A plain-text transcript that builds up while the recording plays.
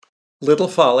Little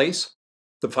Follies,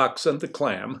 The Fox and the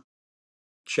Clam,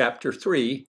 Chapter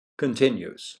 3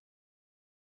 continues.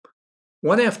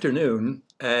 One afternoon,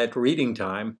 at reading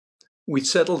time, we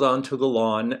settled onto the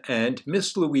lawn and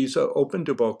Miss Louisa opened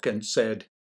a book and said,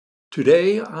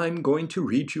 "Today I'm going to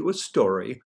read you a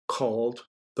story called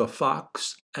The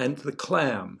Fox and the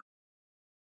Clam."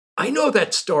 "I know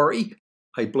that story,"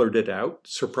 I blurted out,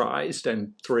 surprised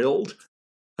and thrilled.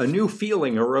 A new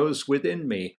feeling arose within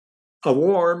me, a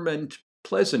warm and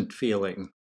pleasant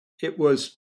feeling. It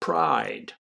was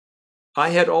pride. I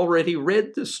had already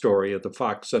read the story of the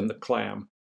fox and the clam,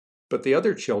 but the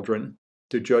other children,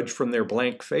 to judge from their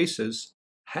blank faces,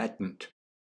 hadn't.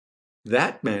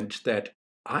 That meant that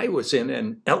I was in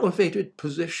an elevated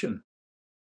position,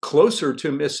 closer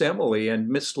to Miss Emily and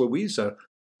Miss Louisa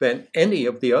than any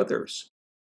of the others.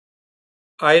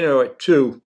 "I know it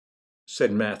too,"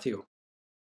 said Matthew.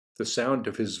 The sound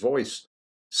of his voice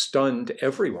stunned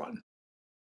everyone.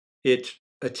 It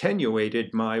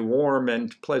attenuated my warm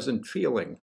and pleasant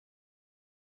feeling.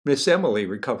 Miss Emily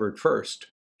recovered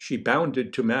first. She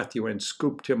bounded to Matthew and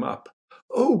scooped him up.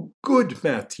 "Oh, good,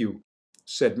 Matthew,"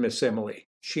 said Miss Emily.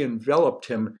 She enveloped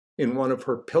him in one of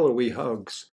her pillowy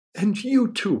hugs. "And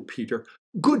you too, Peter.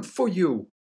 Good for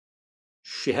you."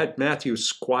 She had Matthew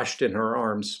squashed in her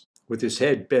arms, with his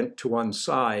head bent to one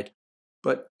side.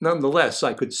 But nonetheless,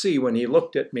 I could see when he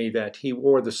looked at me that he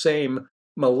wore the same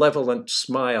malevolent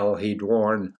smile he'd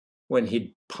worn when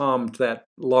he'd palmed that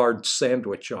lard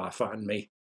sandwich off on me.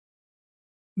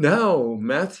 "Now,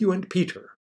 Matthew and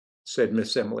Peter," said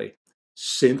Miss Emily,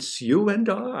 "since you and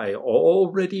I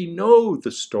already know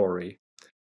the story,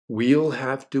 we'll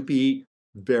have to be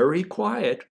very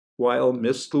quiet while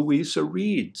Miss Louisa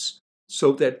reads,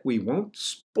 so that we won't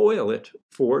spoil it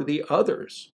for the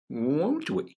others,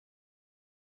 won't we?"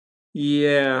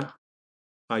 "Yeah,"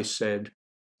 I said,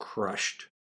 crushed.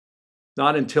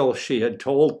 Not until she had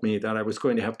told me that I was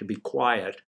going to have to be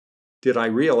quiet did I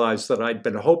realize that I'd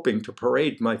been hoping to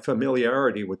parade my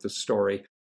familiarity with the story,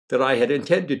 that I had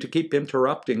intended to keep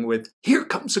interrupting with, "Here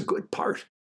comes a good part,"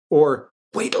 or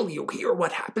 "Wait till you hear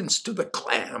what happens to the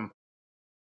clam."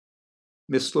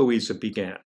 Miss Louisa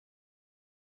began.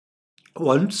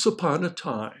 "Once upon a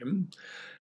time,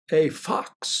 a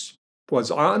fox was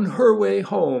on her way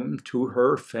home to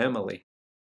her family.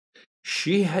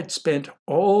 She had spent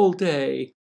all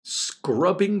day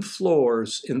scrubbing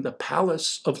floors in the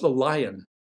palace of the lion,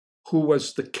 who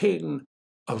was the king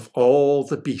of all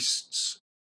the beasts."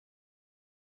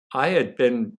 I had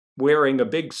been wearing a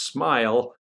big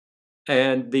smile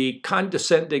and the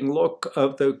condescending look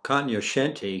of the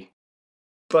cognoscenti,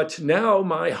 but now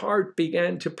my heart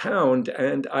began to pound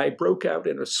and I broke out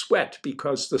in a sweat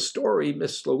because the story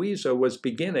Miss Louisa was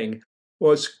beginning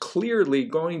was clearly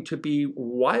going to be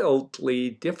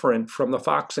wildly different from the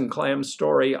fox and clam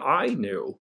story I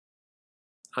knew.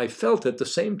 I felt at the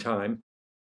same time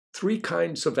 3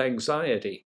 kinds of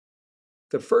anxiety.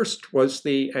 The first was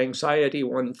the anxiety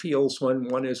one feels when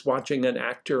one is watching an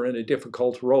actor in a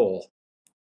difficult role,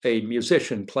 a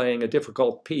musician playing a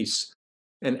difficult piece,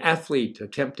 an athlete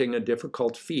attempting a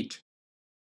difficult feat.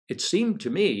 It seemed to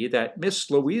me that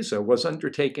Miss Louisa was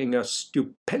undertaking a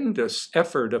stupendous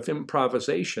effort of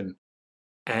improvisation,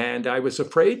 and I was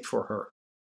afraid for her,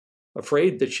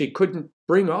 afraid that she couldn't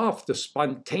bring off the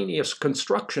spontaneous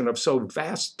construction of so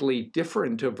vastly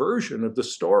different a version of the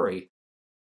story,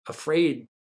 afraid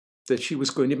that she was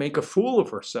going to make a fool of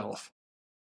herself.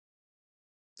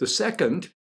 The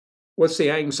second was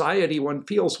the anxiety one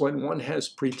feels when one has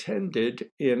pretended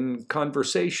in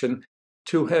conversation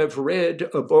to have read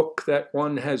a book that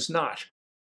one has not,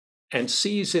 and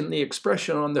sees in the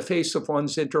expression on the face of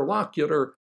one's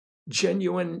interlocutor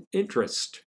genuine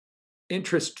interest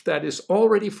that is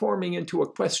already forming into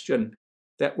a question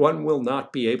that one will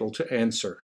not be able to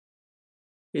answer.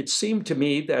 It seemed to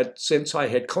me that since I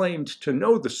had claimed to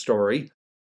know the story,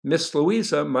 Miss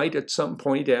Louisa might at some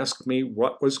point ask me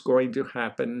what was going to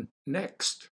happen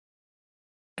next.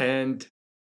 And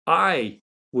I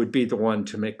would be the one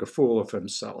to make a fool of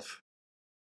himself.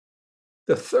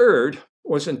 The third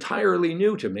was entirely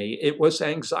new to me. It was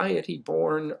anxiety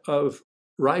born of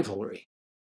rivalry.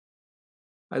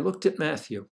 I looked at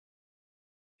Matthew.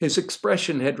 His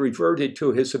expression had reverted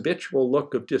to his habitual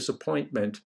look of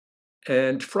disappointment,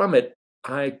 and from it,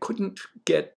 I couldn't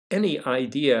get any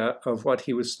idea of what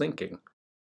he was thinking.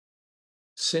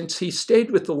 Since he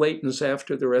stayed with the Leightons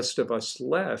after the rest of us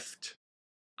left,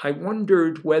 I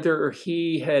wondered whether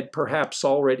he had perhaps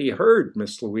already heard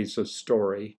Miss Louisa's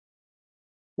story,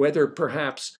 whether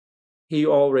perhaps he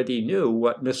already knew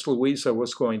what Miss Louisa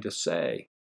was going to say.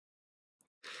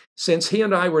 Since he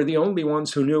and I were the only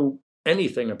ones who knew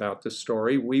anything about the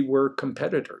story, we were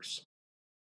competitors.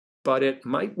 But it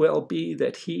might well be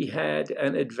that he had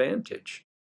an advantage,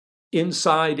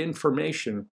 inside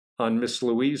information on Miss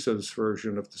Louisa's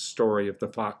version of the story of the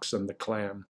fox and the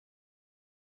clam.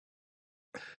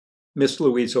 Miss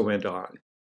Louisa went on.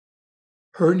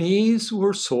 Her knees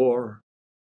were sore,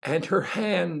 and her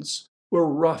hands were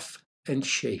rough and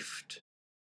chafed.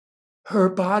 Her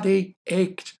body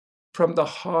ached from the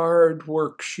hard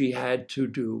work she had to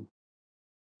do.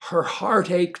 Her heart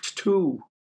ached too,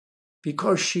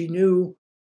 because she knew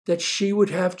that she would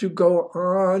have to go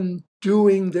on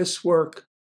doing this work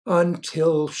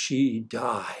until she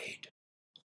died.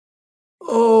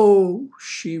 Oh,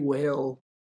 she wailed,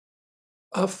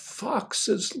 a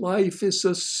fox's life is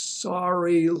a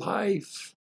sorry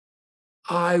life.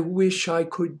 I wish I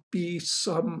could be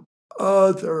some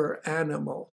other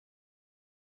animal.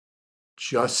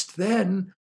 Just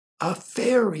then, a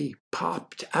fairy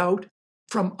popped out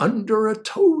from under a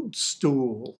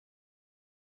toadstool.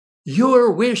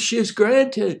 Your wish is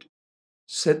granted,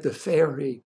 said the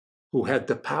fairy, who had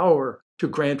the power to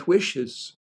grant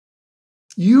wishes.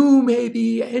 You may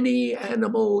be any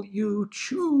animal you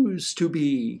choose to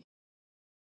be.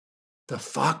 The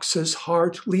fox's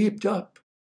heart leaped up,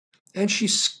 and she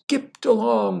skipped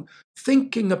along,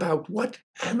 thinking about what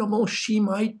animal she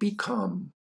might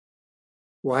become.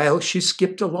 While she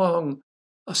skipped along,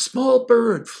 a small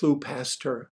bird flew past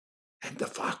her, and the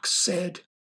fox said,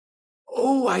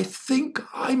 Oh, I think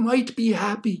I might be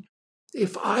happy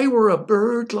if I were a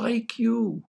bird like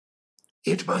you.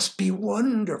 It must be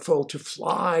wonderful to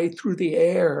fly through the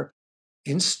air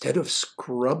instead of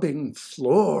scrubbing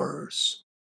floors.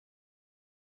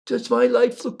 Does my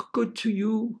life look good to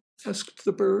you? Asked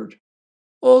the bird.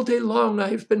 All day long I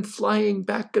have been flying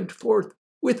back and forth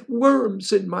with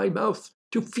worms in my mouth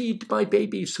to feed my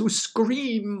babies who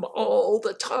scream all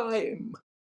the time.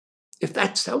 If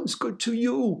that sounds good to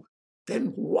you,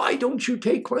 then why don't you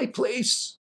take my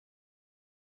place?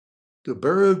 The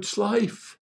bird's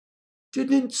life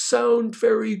didn't sound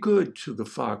very good to the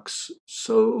fox,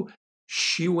 so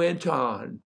she went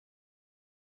on.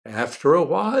 After a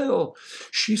while,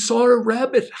 she saw a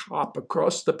rabbit hop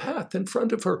across the path in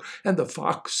front of her, and the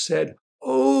fox said,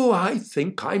 Oh, I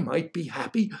think I might be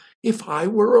happy if I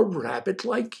were a rabbit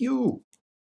like you.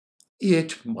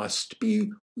 It must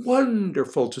be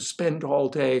wonderful to spend all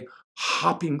day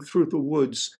hopping through the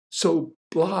woods, so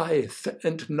blithe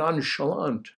and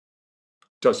nonchalant.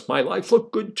 Does my life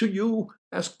look good to you?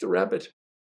 Asked the rabbit.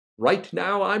 Right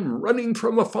now I'm running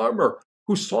from a farmer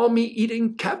who saw me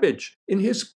eating cabbage in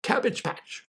his cabbage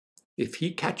patch. If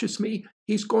he catches me,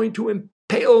 he's going to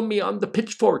impale me on the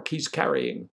pitchfork he's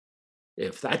carrying.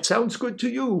 If that sounds good to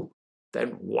you,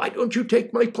 then why don't you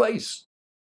take my place?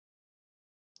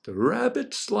 The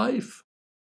rabbit's life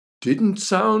didn't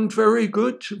sound very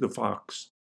good to the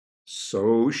fox,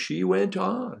 so she went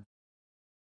on.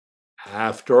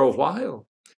 After a while,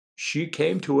 she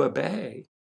came to a bay,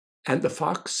 and the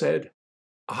fox said,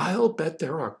 I'll bet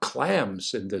there are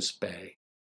clams in this bay.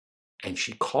 And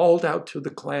she called out to the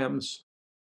clams,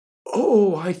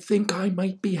 Oh, I think I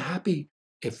might be happy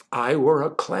if I were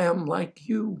a clam like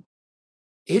you.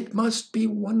 It must be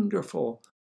wonderful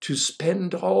to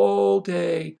spend all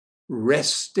day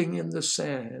resting in the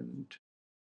sand.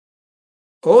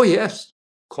 Oh, yes,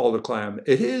 called the clam,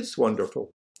 it is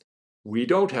wonderful. We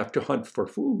don't have to hunt for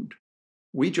food.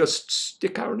 We just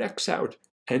stick our necks out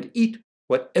and eat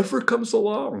whatever comes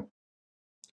along.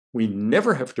 We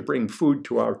never have to bring food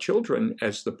to our children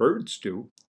as the birds do.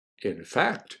 In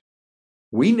fact,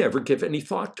 we never give any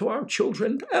thought to our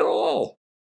children at all.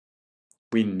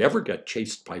 We never get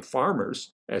chased by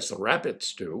farmers as the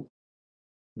rabbits do.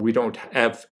 We don't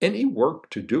have any work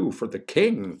to do for the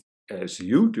king as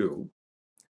you do.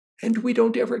 And we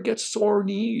don't ever get sore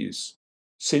knees,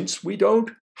 since we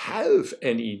don't have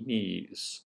any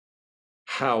knees.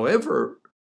 However,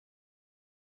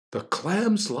 the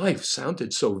clam's life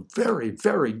sounded so very,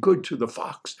 very good to the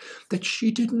fox that she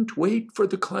didn't wait for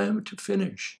the clam to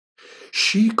finish.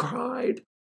 She cried,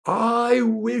 I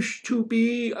wish to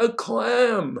be a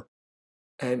clam,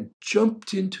 and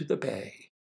jumped into the bay.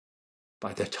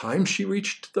 By the time she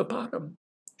reached the bottom,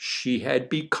 she had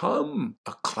become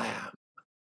a clam,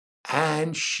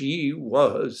 and she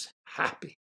was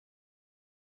happy.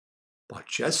 But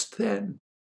just then,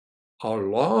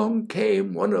 along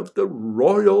came one of the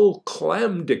royal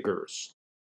clam diggers,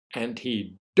 and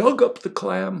he dug up the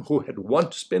clam who had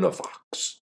once been a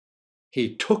fox.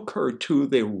 He took her to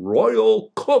the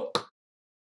royal cook,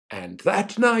 and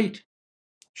that night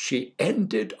she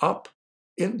ended up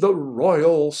in the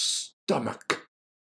royal stomach.